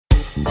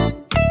Hey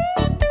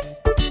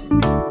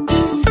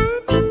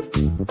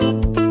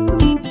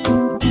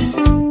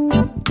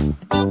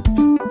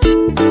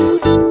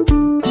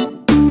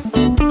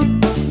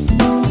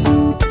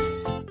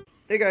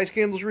guys,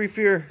 Candles Reef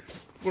here.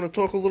 I'm going to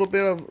talk a little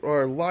bit of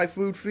our live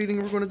food feeding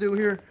we're going to do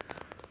here.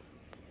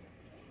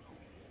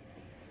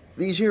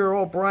 These here are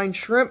all brine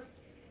shrimp.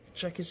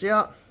 Check this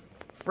out.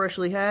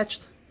 Freshly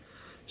hatched.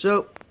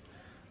 So,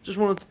 just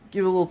want to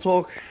give a little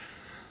talk.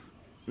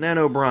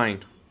 Nano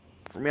brine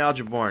from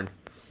algaebarn.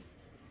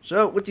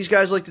 So, what these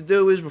guys like to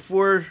do is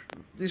before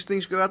these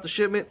things go out to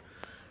shipment,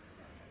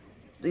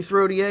 they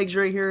throw the eggs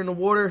right here in the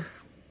water,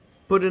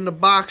 put it in the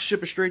box,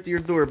 ship it straight to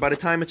your door. By the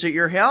time it's at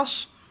your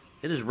house,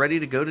 it is ready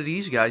to go to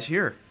these guys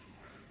here.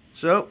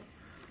 So,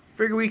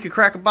 figure we could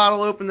crack a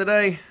bottle open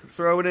today,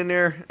 throw it in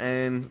there,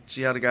 and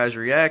see how the guys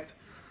react.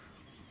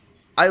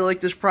 I like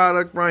this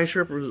product. Brine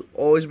shrimp has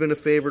always been a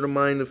favorite of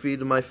mine to feed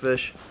to my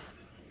fish.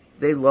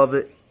 They love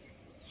it.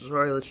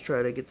 Sorry, let's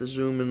try to get the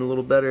zoom in a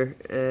little better.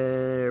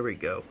 There we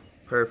go.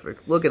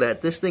 Perfect. Look at that.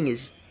 This thing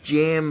is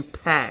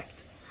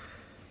jam-packed.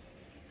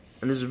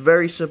 And this is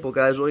very simple,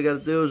 guys. All you got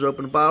to do is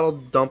open a bottle,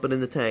 dump it in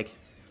the tank.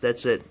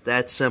 That's it.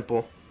 That's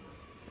simple.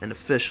 And the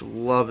fish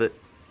love it.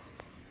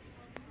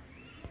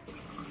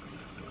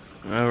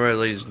 Alright,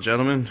 ladies and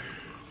gentlemen,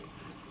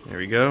 there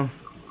we go.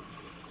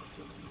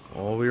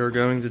 All we are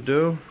going to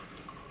do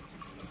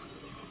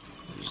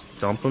is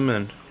dump them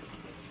in.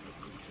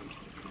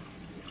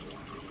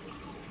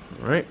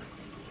 Alright,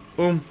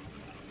 boom.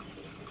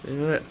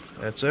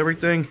 That's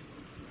everything.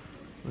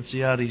 Let's see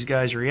how these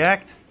guys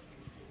react.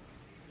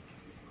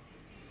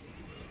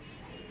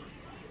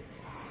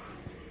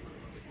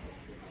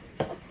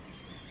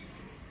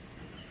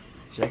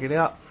 Check it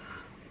out.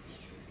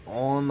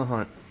 On the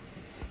hunt.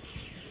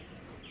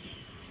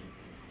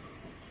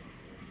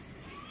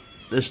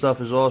 This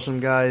stuff is awesome,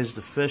 guys.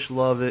 The fish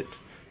love it.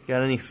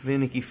 Got any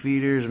finicky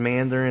feeders,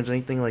 mandarins,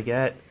 anything like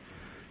that,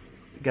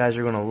 you guys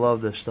are going to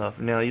love this stuff.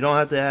 Now, you don't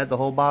have to add the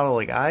whole bottle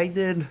like I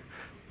did,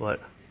 but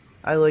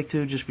I like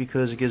to just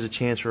because it gives a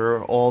chance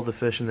for all the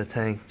fish in the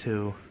tank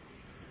to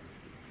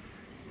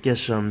get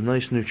some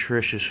nice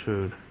nutritious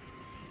food.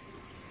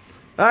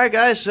 Alright,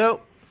 guys,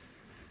 so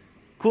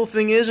cool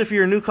thing is, if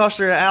you're a new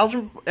customer at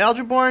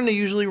algaebarn, they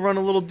usually run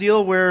a little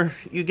deal where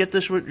you get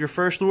this with your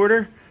first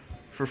order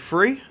for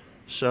free.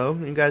 So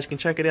you guys can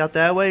check it out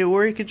that way,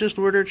 or you could just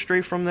order it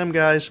straight from them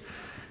guys,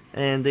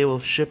 and they will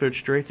ship it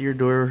straight to your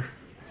door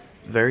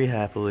very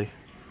happily.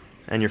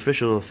 And your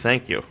fish will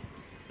thank you.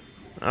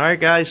 Alright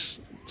guys,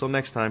 until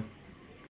next time.